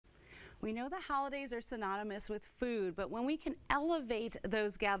We know the holidays are synonymous with food, but when we can elevate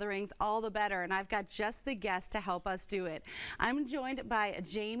those gatherings, all the better. And I've got just the guest to help us do it. I'm joined by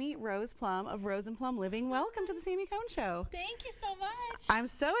Jamie Rose Plum of Rose and Plum Living. Welcome to the Sami Cone Show. Thank you so much. I'm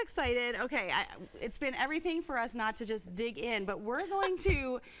so excited. Okay, it's been everything for us not to just dig in, but we're going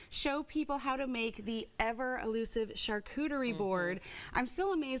to show people how to make the ever-elusive charcuterie board. I'm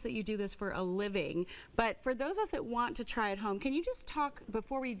still amazed that you do this for a living, but for those of us that want to try at home, can you just talk,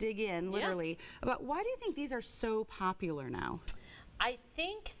 before we dig in, literally, about why do you think these are so popular now? I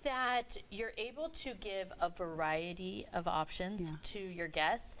think that you're able to give a variety of options to your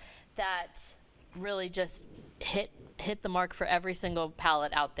guests that really just hit the mark for every single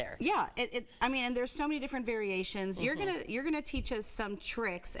palate out there. Yeah, I mean, and there's so many different variations. You're gonna teach us some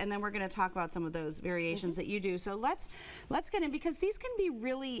tricks, and then we're gonna talk about some of those variations that you do. So let's get in, because these can be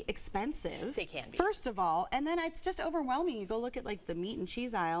really expensive. They can be. First of all, and then it's just overwhelming. You go look at like the meat and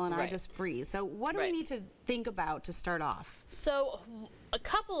cheese aisle, and I just freeze. So what do we need to think about to start off? So a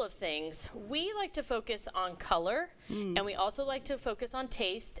couple of things. We like to focus on color, and we also like to focus on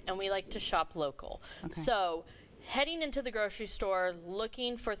taste, and we like to shop local. So heading into the grocery store,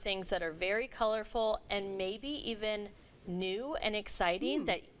 looking for things that are very colorful and maybe even new and exciting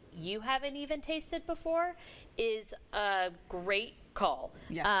that you haven't even tasted before is a great call.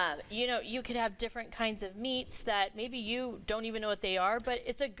 You know, you could have different kinds of meats that maybe you don't even know what they are, but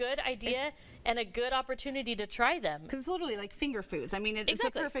it's a good idea and a good opportunity to try them. Because it's literally like finger foods. I mean, it's a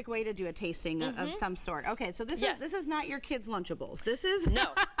perfect way to do a tasting of some sort. Okay, so this is not your kids' Lunchables. This is no.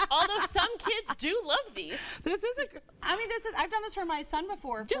 Although some kids do love these. I've done this for my son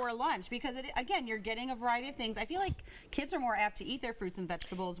before for lunch, because again, you're getting a variety of things. I feel like kids are more apt to eat their fruits and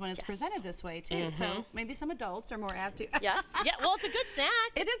vegetables when it's presented this way too. So maybe some adults are more apt to. Yeah. Well, it's a good snack.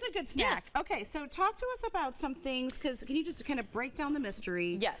 It is a good snack. Okay, so talk to us about some things, because can you just kind of break down the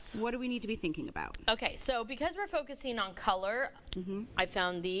mystery? Yes. What do we need to be thinking about? Okay, so because we're focusing on color, I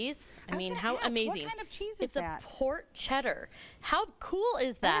found these. I mean, how amazing. What kind of cheese is that? It's a port cheddar. How cool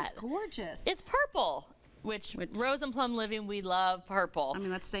is that? That is gorgeous. It's purple. Which Rose and Plum Living, we love purple. I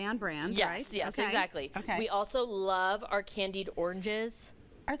mean, let's stay on brand, right? Yes, exactly. Okay. We also love our candied oranges.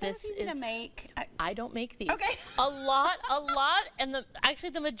 Are those easy to make? I don't make these. Okay. A lot, and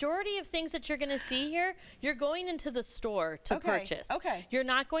actually the majority of things that you're going to see here, you're going into the store to purchase. Okay. You're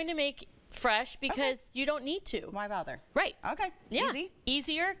not going to make fresh because you don't need to. Why bother? Right. Okay. Yeah. Easy.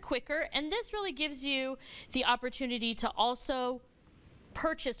 Easier, quicker, and this really gives you the opportunity to also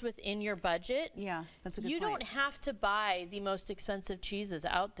purchase within your budget. Yeah, that's a good point. You don't have to buy the most expensive cheeses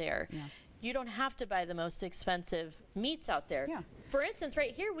out there. Yeah. You don't have to buy the most expensive meats out there. Yeah. For instance,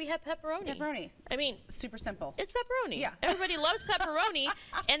 right here we have pepperoni. Pepperoni. I mean, super simple. It's pepperoni. Yeah. Everybody loves pepperoni,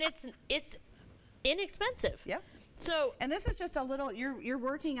 and it's inexpensive. Yep. So, and this is just a little. You're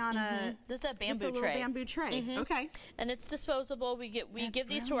working on this is a bamboo just a little bamboo tray. Okay. And it's disposable. We give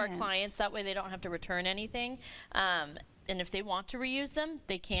these to our clients, that way they don't have to return anything. And if they want to reuse them,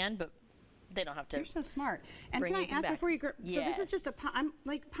 they can, but they don't have to. You're so smart. And can I ask before you go? So this is just I'm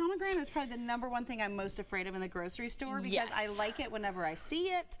like, pomegranate is probably the #1 thing I'm most afraid of in the grocery store, because I like it whenever I see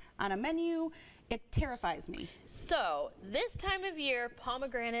it on a menu. It terrifies me. So this time of year,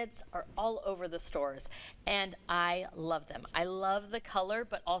 pomegranates are all over the stores, and I love them. I love the color,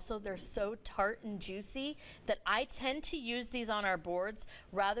 but also they're so tart and juicy that I tend to use these on our boards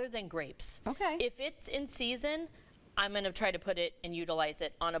rather than grapes. Okay. If it's in season, I'm going to try to put it and utilize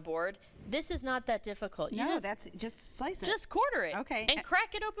it on a board. This is not that difficult. No, that's just slice it. Just quarter it. Okay. And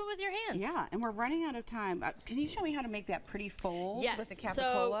crack it open with your hands. Yeah, and we're running out of time. Can you show me how to make that pretty fold with the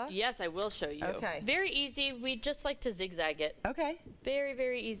capicola? So, yes, I will show you. Okay. Very easy. We just like to zigzag it. Okay. Very,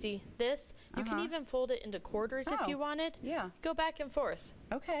 very easy. This, you can even fold it into quarters if you wanted. Yeah. Go back and forth.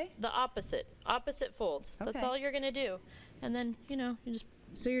 Okay. The opposite folds. Okay. That's all you're going to do. And then, you know, you just...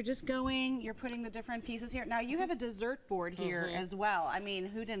 So you're putting the different pieces here. Now you have a dessert board here as well. I mean,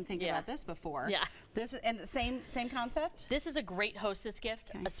 who didn't think about this before? Yeah. This and same concept? This is a great hostess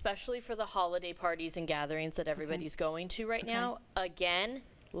gift, especially for the holiday parties and gatherings that everybody's going to right now. Again,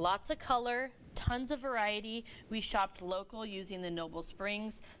 lots of color, tons of variety. We shopped local using the Noble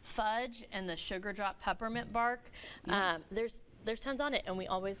Springs fudge and the sugar drop peppermint bark. There's tons on it, and we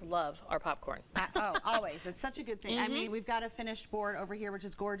always love our popcorn. Always. It's such a good thing. I mean, we've got a finished board over here, which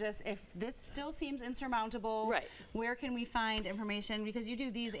is gorgeous. If this still seems insurmountable, where can we find information? Because you do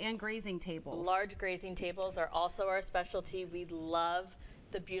these and grazing tables. Large grazing tables are also our specialty. We love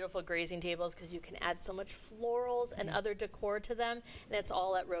the beautiful grazing tables because you can add so much florals and other decor to them, and it's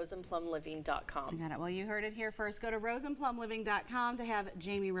all at roseandplumliving.com. Got it. Well, you heard it here first. Go to roseandplumliving.com to have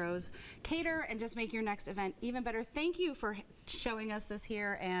Jamie Rose cater and just make your next event even better. Thank you for showing us this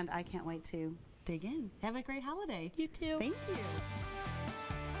here, and I can't wait to dig in. Have a great holiday. You too. Thank you.